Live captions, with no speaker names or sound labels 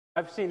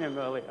I've seen him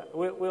earlier.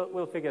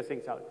 We'll figure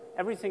things out.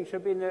 Everything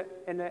should be in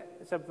the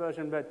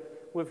subversion,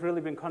 but we've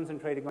really been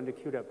concentrating on the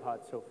CUDA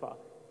part so far.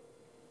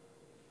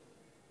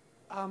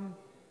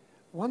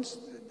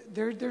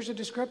 There's a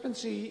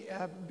discrepancy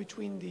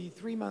between the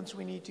 3 months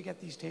we need to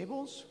get these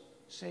tables,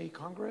 say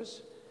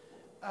Congress,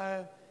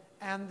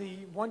 and the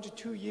 1 to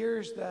 2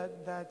 years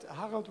that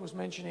Harald was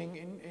mentioning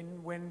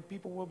in when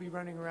people will be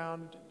running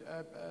around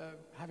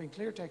having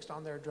clear text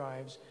on their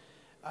drives.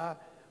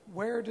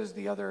 Where does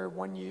the other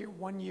 1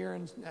 year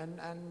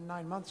and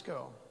 9 months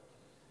go?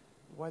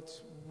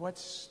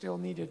 What's still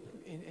needed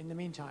in the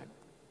meantime?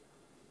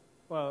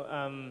 Well,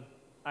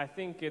 I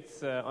think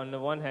it's, on the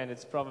one hand,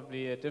 it's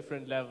probably a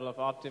different level of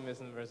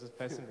optimism versus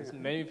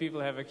pessimism. Many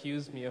people have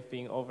accused me of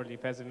being overly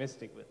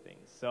pessimistic with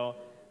things. So,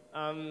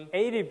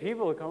 80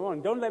 people, come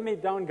on, don't let me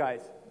down,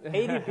 guys.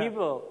 80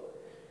 people.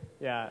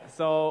 Yeah,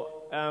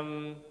 so,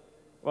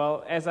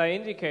 well, as I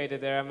indicated,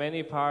 there are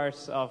many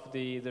parts of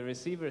the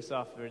receiver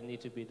software that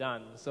need to be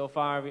done. So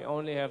far, we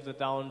only have the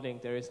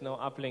downlink. There is no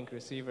uplink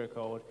receiver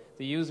code.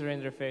 The user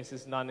interface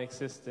is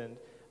non-existent.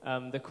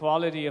 The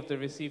quality of the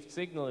received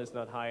signal is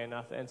not high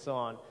enough, and so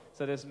on.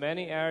 So there's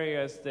many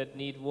areas that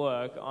need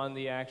work on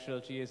the actual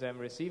GSM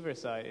receiver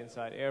side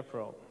inside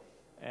AirPro.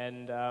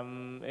 And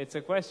it's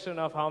a question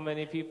of how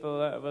many people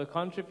will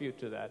contribute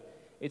to that.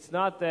 It's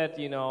not that,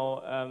 you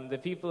know, the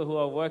people who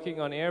are working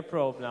on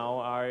AirProbe now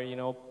are, you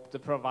know, the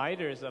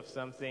providers of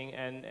something,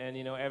 and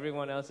you know,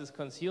 everyone else is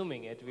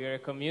consuming it. We are a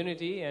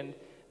community, and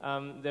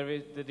there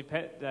is the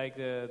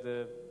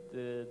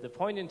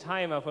point in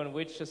time upon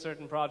which a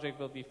certain project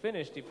will be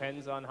finished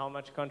depends on how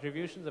much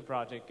contribution the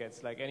project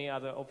gets, like any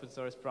other open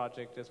source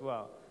project as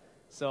well.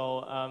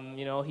 So,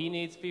 you know, he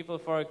needs people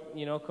for,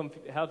 you know,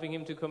 helping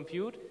him to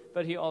compute,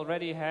 but he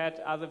already had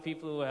other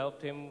people who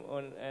helped him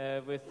on,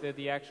 with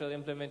the actual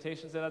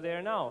implementations that are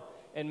there now.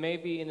 And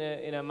maybe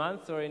in a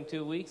month or in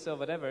 2 weeks or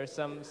whatever,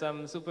 some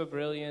super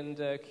brilliant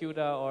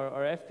CUDA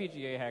or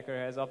FPGA hacker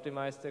has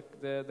optimized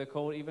the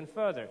code even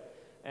further.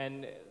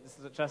 And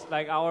just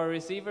like our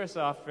receiver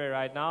software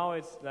right now,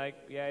 it's like,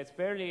 yeah, it's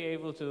barely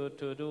able to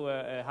do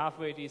a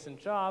halfway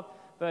decent job,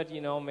 but you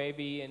know,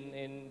 maybe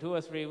in 2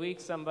 or 3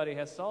 weeks somebody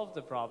has solved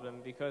the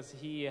problem because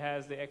he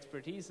has the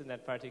expertise in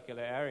that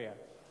particular area.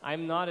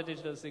 I'm not a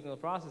digital signal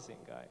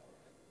processing guy.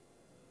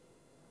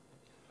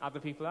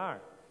 Other people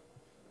are.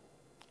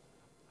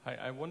 Hi,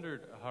 I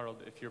wondered,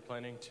 Harald, if you're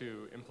planning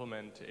to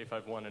implement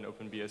A5 and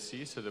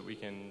OpenBSC so that we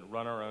can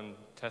run our own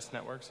test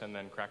networks and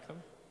then crack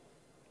them?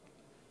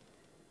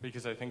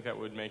 Because I think that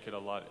would make it a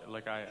lot,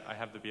 like I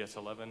have the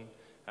BS11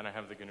 and I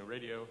have the GNU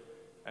radio,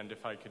 and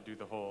if I could do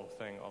the whole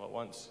thing all at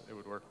once, it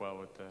would work well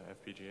with the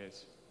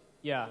FPGAs.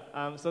 Yeah,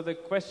 so the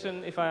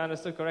question, if I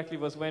understood correctly,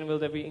 was when will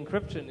there be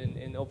encryption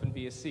in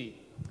OpenBSC?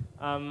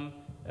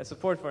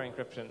 Support for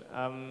encryption.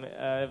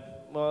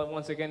 Well,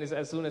 once again, is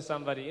as soon as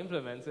somebody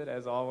implements it,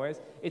 as always.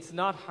 It's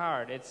not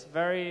hard. It's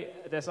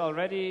there's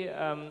already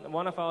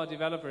one of our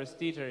developers,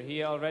 Dieter,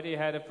 he already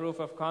had a proof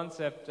of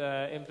concept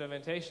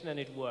implementation, and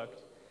it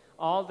worked.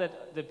 All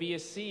that the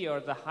BSC or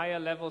the higher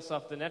levels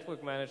of the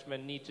network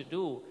management need to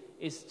do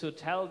is to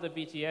tell the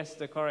BTS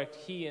the correct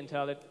key and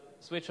tell it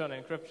switch on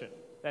encryption.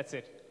 That's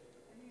it.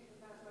 And you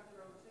should pass like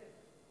your own SIM.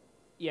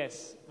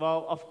 Yes.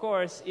 Well, of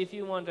course, if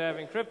you want to have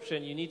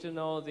encryption, you need to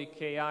know the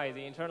KI,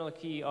 the internal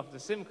key of the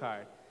SIM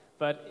card.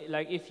 But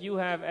like if you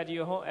have at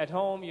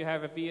home, you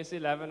have a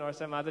BS11 or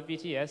some other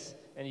BTS,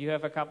 and you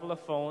have a couple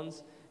of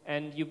phones,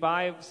 and you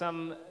buy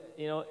some,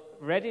 you know,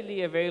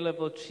 readily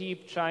available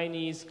cheap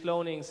Chinese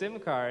cloning SIM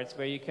cards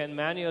where you can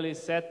manually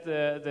set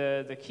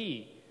the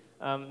key.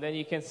 Then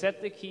you can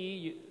set the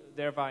key,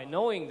 thereby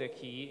knowing the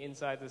key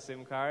inside the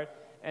SIM card,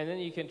 and then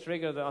you can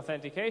trigger the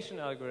authentication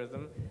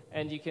algorithm,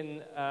 and you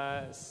can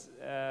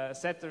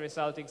set the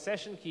resulting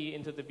session key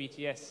into the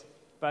BTS.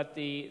 But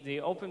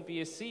the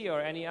OpenBSC or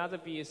any other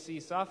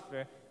BSC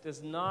software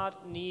does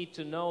not need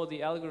to know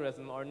the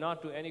algorithm or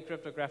not do any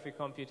cryptographic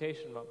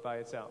computation by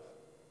itself.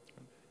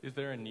 Is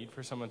there a need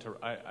for someone to,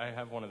 I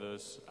have one of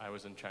those, I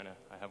was in China,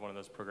 I have one of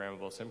those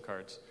programmable SIM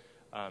cards.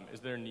 Is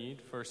there a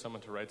need for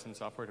someone to write some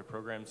software to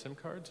program SIM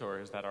cards, or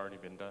has that already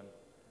been done?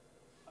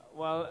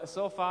 Well,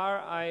 so far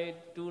I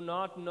do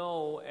not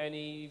know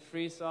any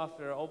free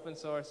software, open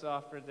source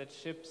software that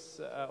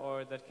ships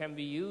or that can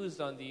be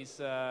used on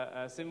these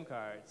SIM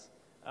cards.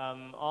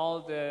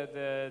 All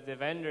the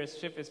vendors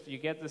ship is you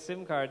get the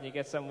SIM card and you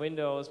get some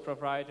Windows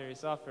proprietary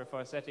software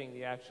for setting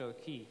the actual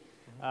key.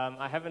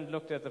 I haven't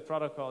looked at the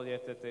protocol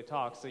yet that they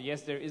talk, so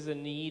yes, there is a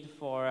need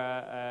for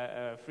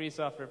a free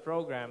software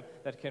program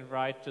that can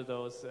write to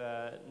those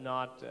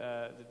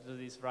to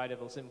these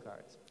writable SIM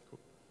cards. Cool.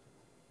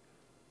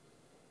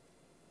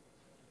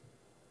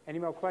 Any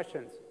more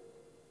questions?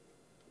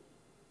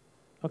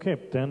 Okay,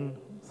 then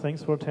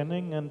thanks for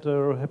attending and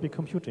happy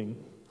computing.